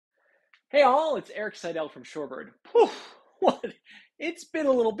Hey all, it's Eric Seidel from Shorebird. Whew, what? It's been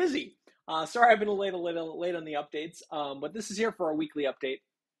a little busy. Sorry I've been late on the updates, but this is here for our weekly update.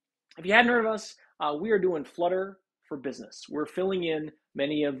 If you hadn't heard of us, we are doing Flutter for Business. We're filling in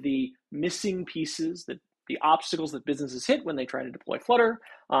many of the missing pieces, the obstacles that businesses hit when they try to deploy Flutter.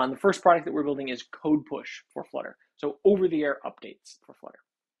 And the first product that we're building is Code Push for Flutter, so over-the-air updates for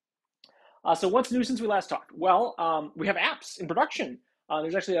Flutter. So what's new since we last talked? Well, we have apps in production.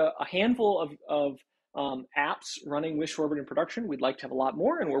 There's actually a handful of apps running with Shorebird in production. We'd like to have a lot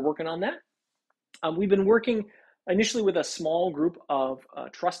more, and we're working on that. We've been working initially with a small group of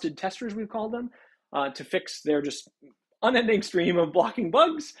trusted testers, we've called them, to fix their just unending stream of blocking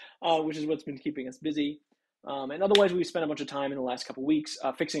bugs, which is what's been keeping us busy. And otherwise, we've spent a bunch of time in the last couple of weeks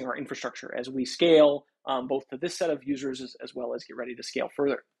fixing our infrastructure as we scale both to this set of users as well as get ready to scale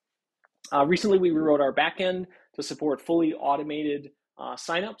further. Recently, we rewrote our backend to support fully automated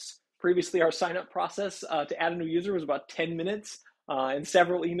signups. Previously, our signup process to add a new user was about 10 minutes and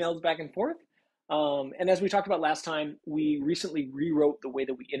several emails back and forth. And as we talked about last time, we recently rewrote the way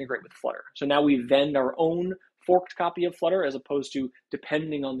that we integrate with Flutter. So now we vend our own forked copy of Flutter as opposed to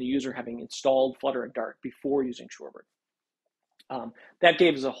depending on the user having installed Flutter and Dart before using Shorebird. That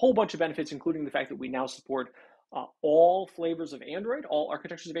gave us a whole bunch of benefits, including the fact that we now support all flavors of Android, all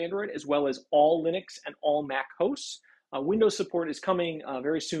architectures of Android, as well as all Linux and all Mac hosts. Windows support is coming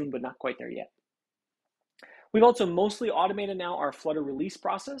very soon, but not quite there yet. We've also mostly automated now our Flutter release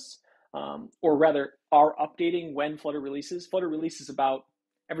process, or rather, are updating when Flutter releases. Flutter releases about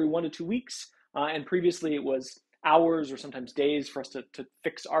every 1 to 2 weeks, and previously it was hours or sometimes days for us to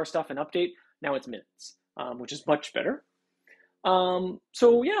fix our stuff and update. Now it's minutes, which is much better.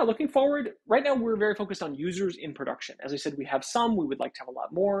 So yeah, looking forward, right now we're very focused on users in production. As I said, we have some, we would like to have a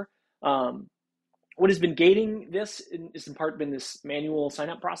lot more. What has been gating this is in part been this manual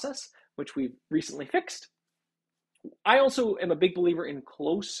sign-up process, which we've recently fixed. I also am a big believer in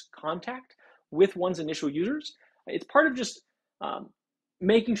close contact with one's initial users. It's part of just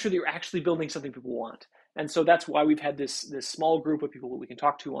making sure that you're actually building something people want. And so that's why we've had this small group of people that we can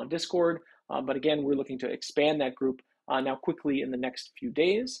talk to on Discord. But again, we're looking to expand that group now quickly in the next few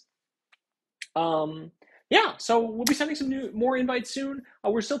days. Yeah, so we'll be sending some more invites soon.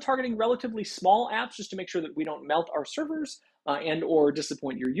 We're still targeting relatively small apps just to make sure that we don't melt our servers and or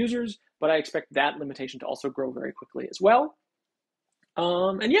disappoint your users, but I expect that limitation to also grow very quickly as well.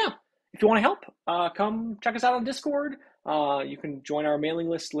 And yeah, if you want to help, come check us out on Discord. You can join our mailing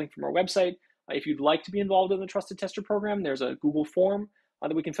list link from our website. If you'd like to be involved in the Trusted Tester program, there's a Google form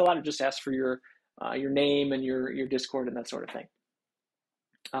that we can fill out. It just asks for your name and your Discord and that sort of thing.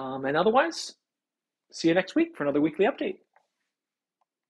 And otherwise, see you next week for another weekly update.